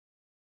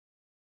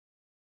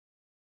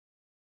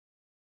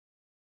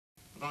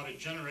About a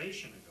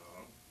generation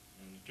ago,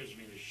 and it gives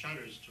me the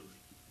shudders to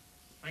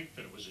think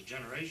that it was a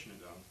generation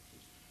ago,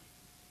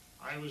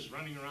 I was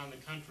running around the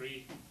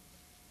country,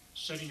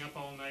 sitting up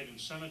all night in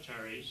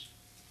cemeteries,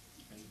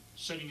 and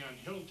sitting on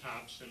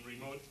hilltops in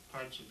remote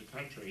parts of the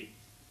country,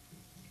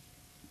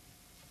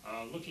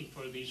 looking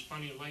for these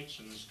funny lights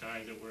in the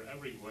sky that were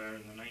everywhere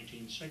in the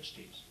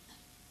 1960s.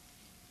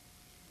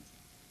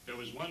 There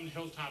was one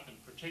hilltop in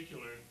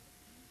particular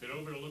that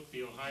overlooked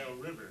the Ohio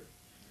River,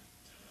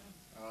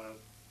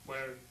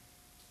 where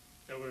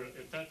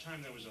at that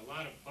time there was a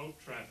lot of boat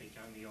traffic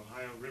on the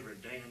Ohio River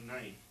day and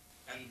night.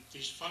 And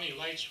these funny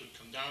lights would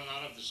come down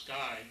out of the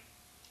sky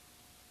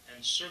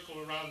and circle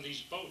around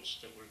these boats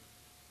that were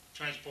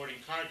transporting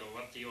cargo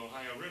up the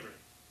Ohio River.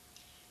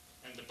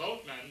 And the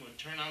boatmen would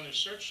turn on their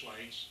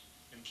searchlights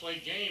and play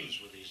games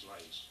with these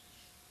lights.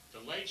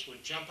 The lights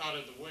would jump out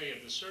of the way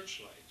of the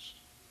searchlights.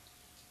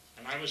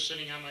 And I was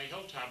sitting on my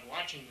hilltop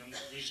watching them,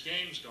 these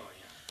games going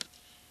on.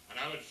 And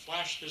I would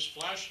flash this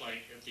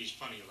flashlight at these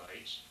funny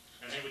lights,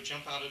 and they would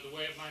jump out of the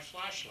way of my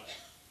flashlight.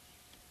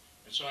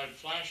 And so I'd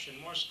flash in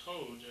Morse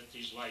code at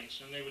these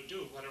lights, and they would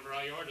do whatever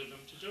I ordered them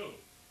to do.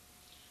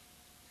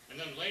 And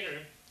then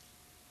later,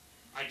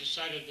 I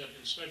decided that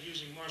instead of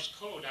using Morse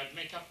code, I'd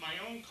make up my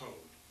own code.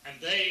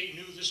 And they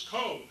knew this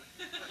code,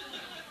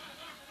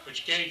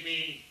 which gave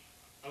me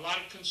a lot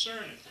of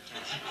concern at the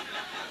time.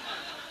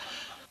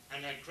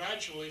 And I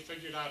gradually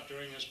figured out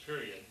during this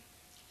period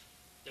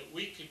that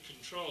we could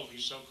control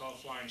these so-called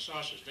flying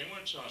saucers. They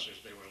weren't saucers,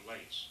 they were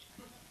lights.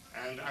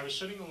 And I was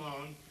sitting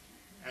alone,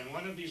 and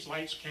one of these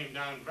lights came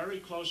down very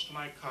close to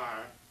my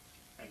car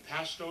and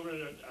passed over,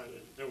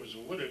 there was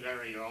a wooded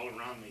area all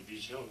around me.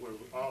 These hills were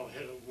all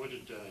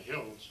wooded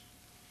hills.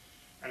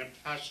 And it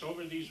passed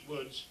over these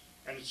woods,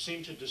 and it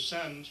seemed to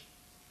descend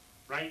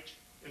right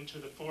into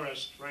the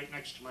forest right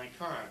next to my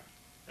car.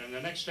 And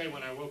the next day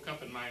when I woke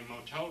up in my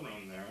motel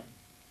room there,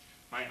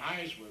 my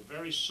eyes were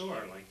very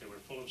sore, like they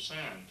were full of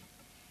sand.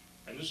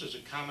 And this is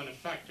a common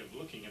effect of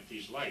looking at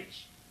these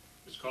lights.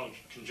 It's called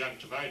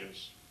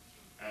conjunctivitis.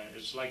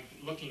 It's like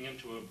looking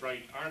into a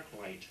bright arc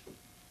light.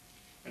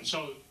 And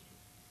so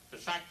the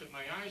fact that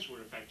my eyes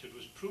were affected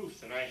was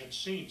proof that I had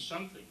seen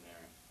something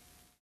there.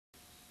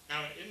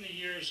 Now, in the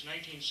years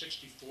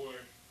 1964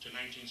 to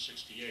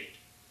 1968,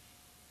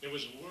 there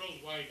was a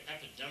worldwide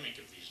epidemic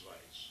of these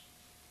lights.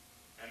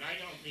 And I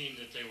don't mean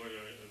that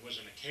it was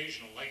an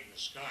occasional light in the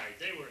sky.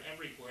 They were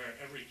everywhere,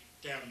 every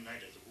damn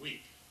night of the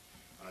week.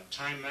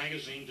 Time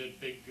magazine did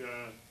big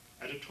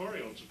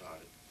editorials about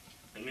it.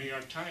 The New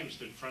York Times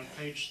did front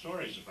page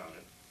stories about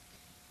it.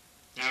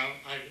 Now,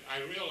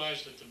 I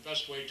realized that the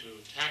best way to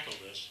tackle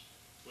this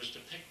was to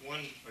pick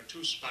one or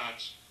two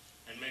spots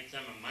and make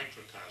them a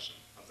microcosm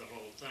of the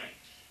whole thing.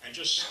 And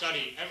just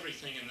study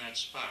everything in that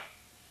spot.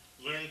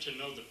 Learn to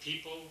know the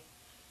people,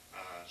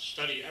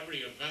 study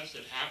every event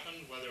that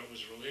happened, whether it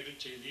was related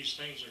to these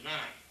things or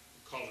not.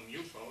 We call them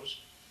UFOs,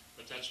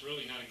 but that's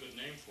really not a good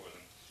name for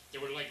them. They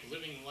were like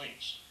living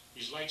lights.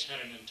 These lights had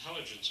an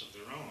intelligence of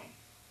their own.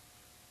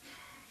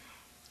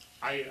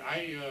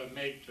 I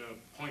made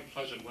Point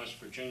Pleasant, West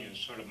Virginia,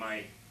 sort of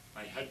my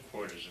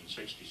headquarters in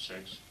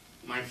 '66.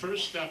 My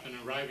first step in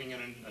arriving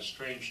in a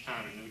strange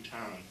town, a new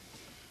town,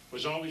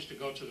 was always to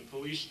go to the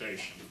police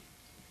station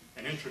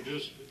and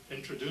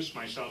introduce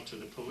myself to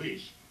the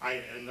police.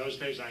 In those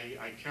days,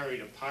 I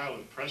carried a pile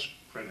of press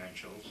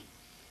credentials.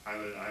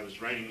 I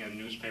was writing in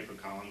newspaper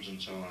columns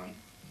and so on.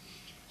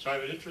 So I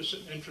would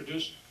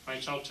introduce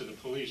myself to the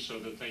police so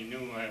that they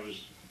knew I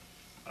was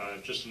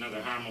just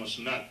another harmless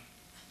nut.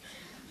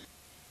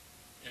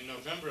 In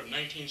November of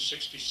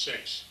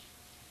 1966,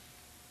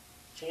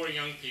 4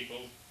 young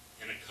people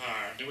in a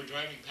car, they were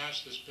driving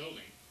past this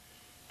building,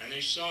 and they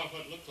saw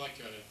what looked like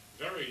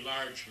a very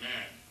large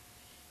man,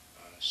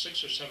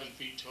 6 or 7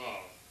 feet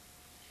tall,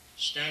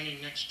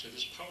 standing next to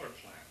this power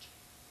plant.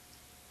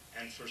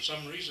 And for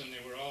some reason,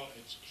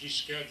 he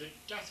scared the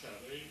death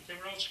out of it. They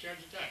were all scared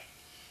to death.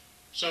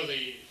 So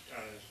the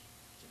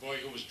boy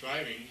who was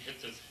driving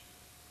hit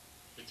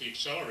the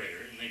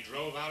accelerator, and they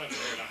drove out of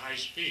there at a high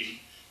speed.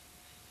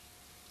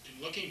 And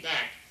looking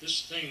back,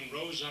 this thing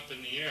rose up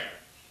in the air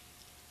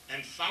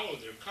and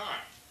followed their car.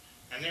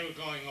 And they were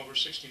going over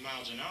 60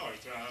 miles an hour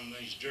on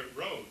these dirt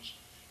roads,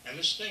 and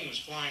this thing was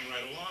flying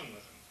right along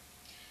with them.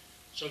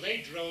 So they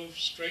drove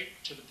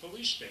straight to the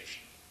police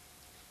station.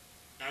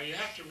 Now you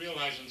have to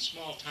realize in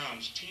small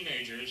towns,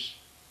 teenagers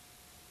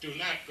do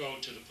not go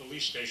to the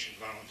police station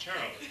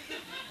voluntarily.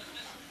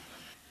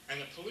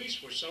 And the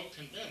police were so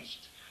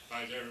convinced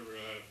by their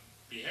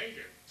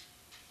behavior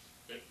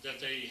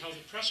that they held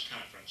a press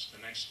conference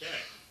the next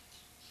day.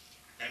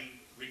 And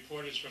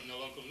reporters from the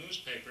local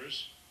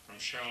newspapers, from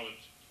Charlotte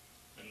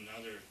and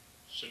other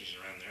cities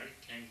around there,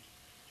 came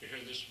to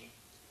hear this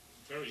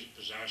very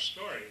bizarre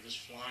story of this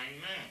flying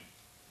man.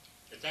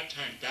 At that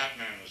time,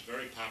 Batman was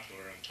very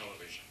popular on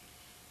television.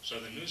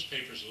 So the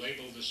newspapers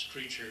labeled this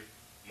creature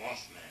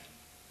Mothman.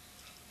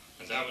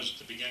 And that was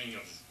the beginning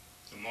of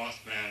the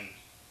Mothman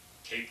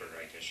caper,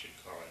 I guess you'd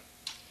call it.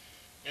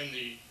 In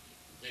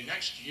the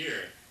next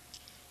year,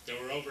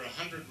 there were over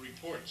 100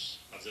 reports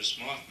of this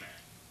Mothman.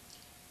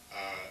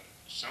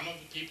 Some of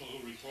the people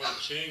who reported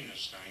seeing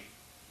this thing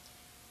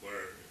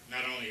were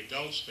not only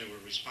adults, they were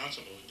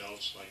responsible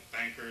adults like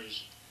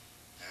bankers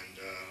and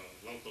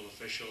local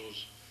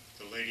officials,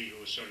 the lady who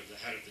was sort of the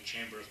head of the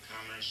Chamber of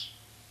Commerce.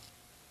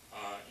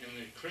 In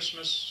the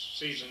Christmas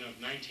season of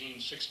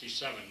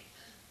 1967,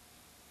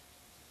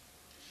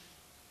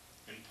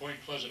 in Point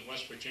Pleasant,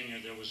 West Virginia,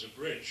 there was a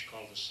bridge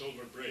called the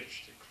Silver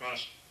Bridge that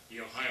crossed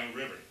the Ohio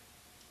River.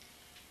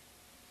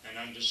 And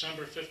on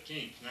December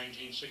 15th,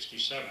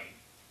 1967,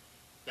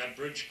 that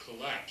bridge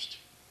collapsed,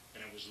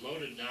 and it was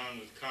loaded down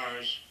with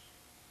cars,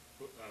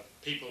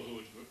 people who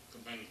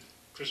had been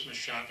Christmas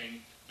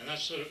shopping, and that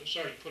sort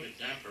of put a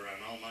damper on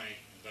all my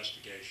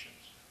investigations.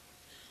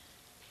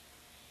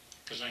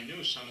 Because I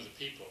knew some of the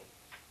people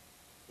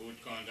who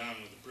had gone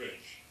down with the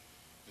bridge,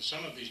 and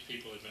some of these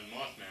people had been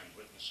Mothman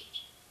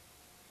witnesses.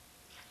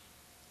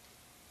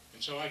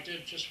 And so I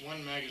did just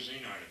one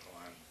magazine article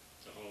on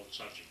the whole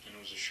subject, and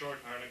it was a short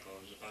article.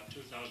 It was about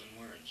 2,000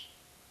 words.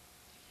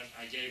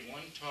 I gave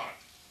one talk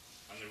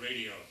on the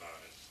radio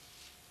about it,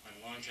 on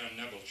Long John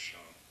Nebel's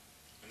show,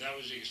 and that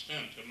was the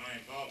extent of my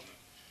involvement.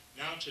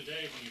 Now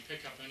today, when you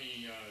pick up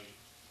any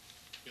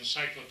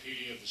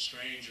encyclopedia of the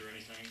strange or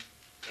anything,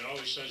 it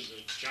always says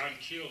that John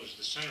Keel is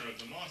the center of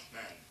the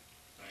Mothman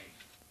thing.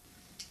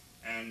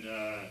 And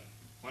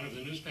one of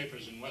the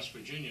newspapers in West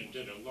Virginia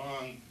did a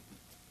long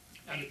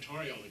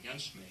editorial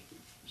against me,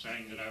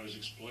 saying that I was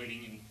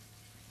exploiting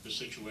the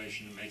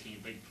situation and making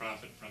a big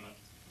profit from it.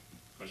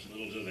 Of course,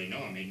 little do they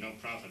know, I made no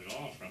profit at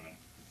all from it.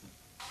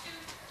 You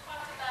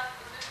talked about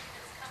the movie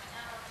that's coming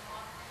out on the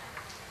Mothman.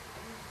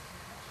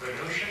 The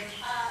notion?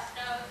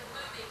 No, the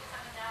movie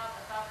coming out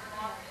about the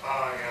Mothman.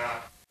 Oh,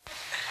 yeah.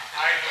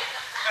 I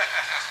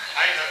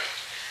have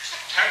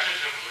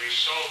tentatively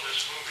sold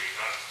this movie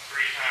about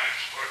 3 times,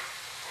 4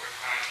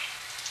 times.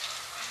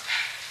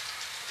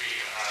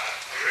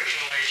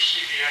 Originally,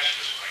 CBS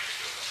was going to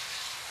do it.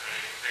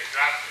 They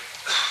dropped it.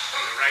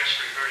 The rights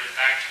reverted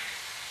back to me.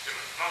 The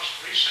most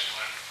recent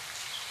one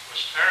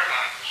was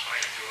Paramount was going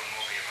to do a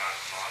movie about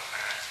the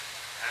Mothman,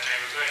 and they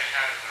were going to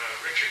have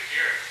Richard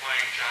Gere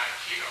playing John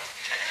Keel.